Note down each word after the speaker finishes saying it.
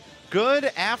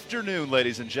Good afternoon,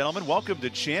 ladies and gentlemen. Welcome to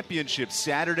Championship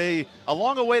Saturday. A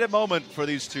long-awaited moment for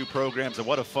these two programs, and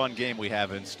what a fun game we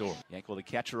have in store. Yankel, the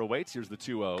catcher, awaits. Here's the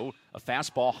 2-0. A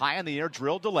fastball high in the air,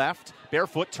 drilled to left.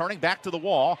 Barefoot turning back to the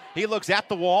wall. He looks at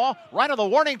the wall, right on the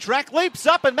warning track, leaps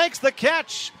up and makes the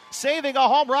catch, saving a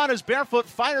home run as Barefoot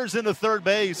fires into third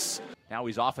base. Now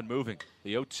he's off and moving.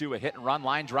 The 0-2, a hit-and-run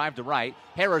line drive to right.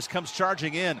 Harris comes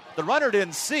charging in. The runner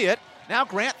didn't see it. Now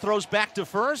Grant throws back to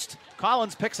first.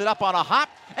 Collins picks it up on a hop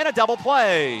and a double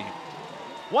play.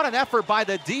 What an effort by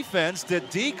the defense to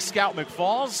deke Scout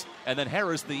McFalls, and then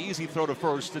Harris the easy throw to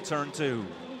first to turn two.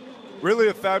 Really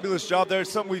a fabulous job there.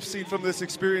 Something we've seen from this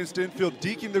experienced infield.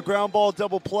 Deking the ground ball,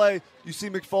 double play. You see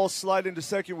McFalls slide into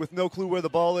second with no clue where the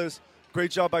ball is.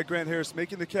 Great job by Grant Harris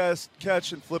making the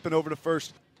catch and flipping over to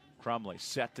first. Crumley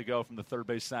set to go from the third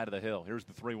base side of the hill. Here's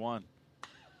the 3-1.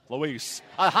 Luis,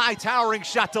 a high towering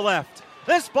shot to left.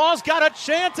 This ball's got a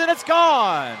chance and it's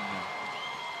gone.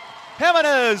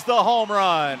 Jimenez, the home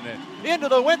run. Into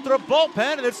the Winthrop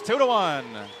bullpen, and it's 2-1.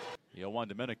 The 0-1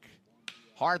 to Minnick.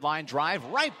 Hard line drive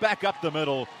right back up the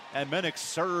middle, and Minnick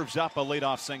serves up a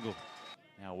leadoff single.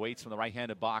 Now waits from the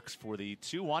right-handed box for the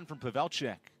 2-1 from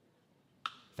Pavelchek.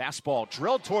 Fastball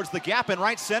drilled towards the gap in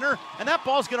right center, and that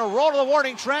ball's going to roll to the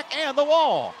warning track and the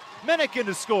wall. Minnick in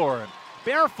to score.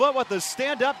 Barefoot with the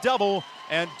stand-up double,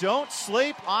 and don't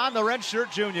sleep on the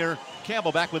redshirt junior.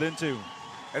 Campbell back within two.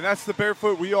 And that's the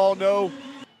Barefoot we all know.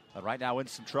 But right now in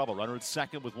some trouble. Runner at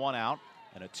second with one out,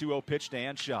 and a 2-0 pitch to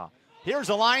Anshaw. Here's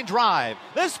a line drive.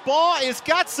 This ball has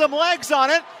got some legs on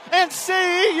it, and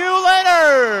see you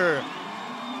later.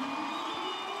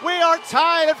 We are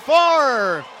tied at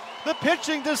 4. The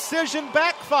pitching decision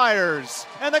backfires,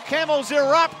 and the Camels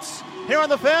erupt here in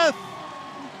the 5th.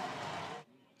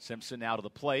 Simpson now to the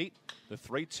plate. The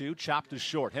 3-2 chopped to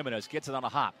short. Jimenez gets it on a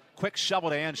hop. Quick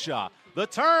shovel to Anshaw. The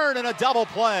turn and a double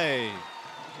play.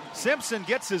 Simpson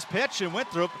gets his pitch, and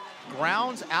Winthrop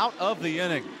grounds out of the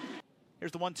inning.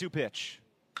 Here's the 1-2 pitch.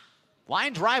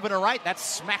 Line drive and a right. That's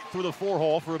smacked through the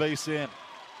 4-hole for a base hit.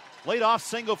 Leadoff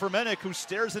single for Minnick, who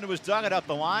stares into his dugout up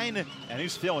the line, and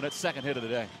he's feeling it. Second hit of the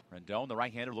day. Rendon, the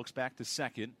right-hander, looks back to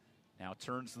second. Now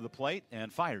turns to the plate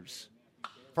and fires.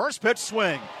 First pitch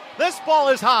swing. This ball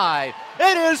is high.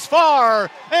 It is far.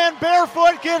 And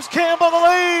Barefoot gives Campbell the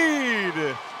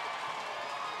lead.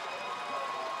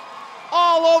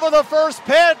 All over the first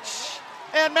pitch.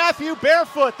 And Matthew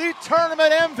Barefoot, the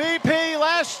tournament MVP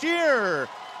last year.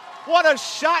 What a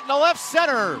shot in the left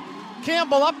center.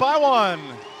 Campbell up by 1.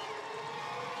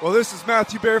 Well, this is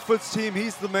Matthew Barefoot's team.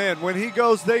 He's the man. When he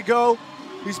goes, they go.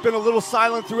 He's been a little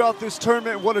silent throughout this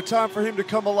tournament. What a time for him to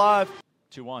come alive.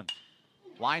 2-1.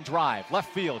 Line drive,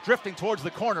 left field, drifting towards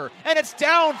the corner, and it's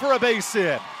down for a base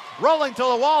hit. Rolling to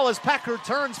the wall as Packard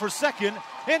turns for second.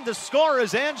 In to score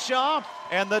is Anshaw,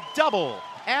 and the double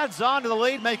adds on to the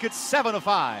lead, make it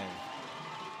 7-5.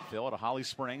 Phil at Holly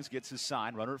Springs gets his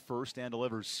sign, runner at first, and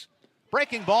delivers.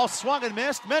 Breaking ball, swung and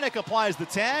missed. Minnick applies the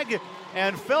tag,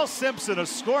 and Phil Simpson a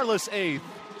scoreless 8th.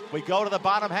 We go to the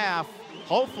bottom half.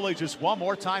 Hopefully just one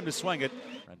more time to swing it.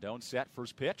 Rendon set,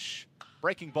 first pitch.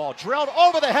 Breaking ball drilled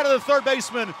over the head of the third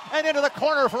baseman and into the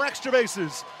corner for extra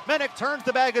bases. Minnick turns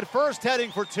the bag at first, heading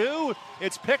for 2.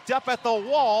 It's picked up at the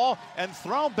wall and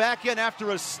thrown back in after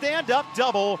a stand-up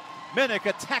double. Minnick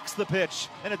attacks the pitch,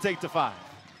 and it's 8-5.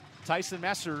 Tyson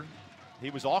Messer, he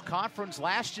was all conference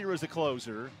last year as a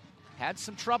closer. Had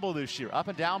some trouble this year. Up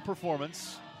and down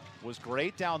performance. Was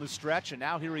great down the stretch, and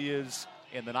now here he is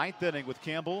in the 9th inning with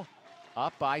Campbell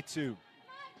up by 2.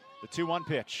 The 2-1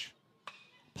 pitch.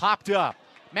 Popped up.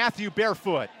 Matthew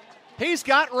Barefoot. He's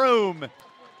got room.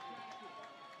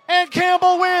 And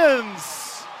Campbell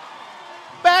wins.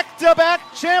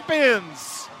 Back-to-back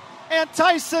champions. And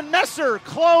Tyson Messer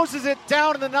closes it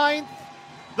down in the 9th.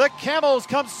 The Camels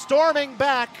come storming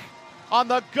back on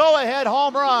the go-ahead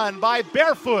home run by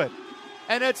Barefoot.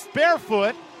 And it's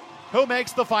Barefoot who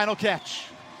makes the final catch.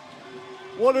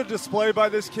 What a display by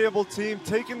this Campbell team.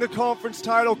 Taking the conference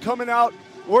title, coming out,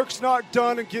 work's not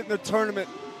done, and getting the tournament.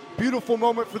 Beautiful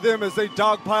moment for them as they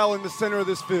dogpile in the center of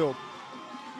this field.